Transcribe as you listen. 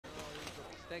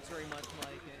Thanks very much,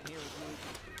 Mike. And here with Luke.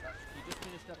 You just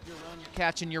finished up your run. You're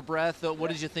catching your breath.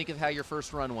 What did you think of how your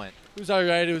first run went? It was all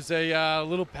right. It was a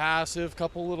little passive,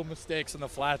 couple little mistakes on the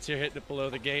flats here, hitting it below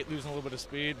the gate, losing a little bit of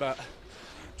speed, but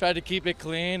tried to keep it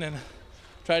clean and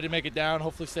tried to make it down,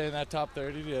 hopefully stay in that top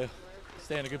 30 to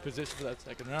stay in a good position for that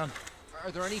second round.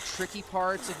 Are there any tricky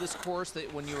parts of this course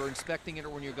that when you were inspecting it or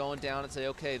when you're going down and say,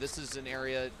 okay, this is an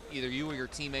area either you or your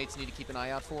teammates need to keep an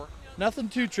eye out for? Nothing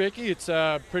too tricky. It's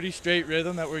a pretty straight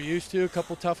rhythm that we're used to, a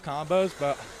couple tough combos,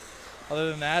 but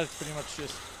other than that, it's pretty much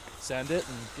just send it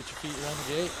and get your feet around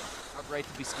the gate. How great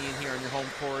to be skiing here on your home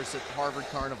course at Harvard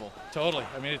Carnival. Totally.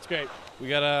 I mean, it's great. We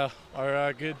got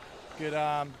our good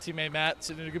teammate Matt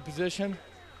sitting in a good position.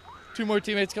 2 more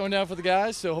teammates coming down for the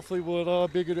guys, so hopefully we'll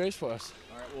be a good race for us.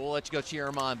 All right, we'll let you go cheer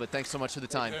them on, but thanks so much for the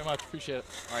time. Thank you very much. Appreciate it.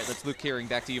 All right, let's Luke Kearing.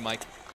 Back to you, Mike.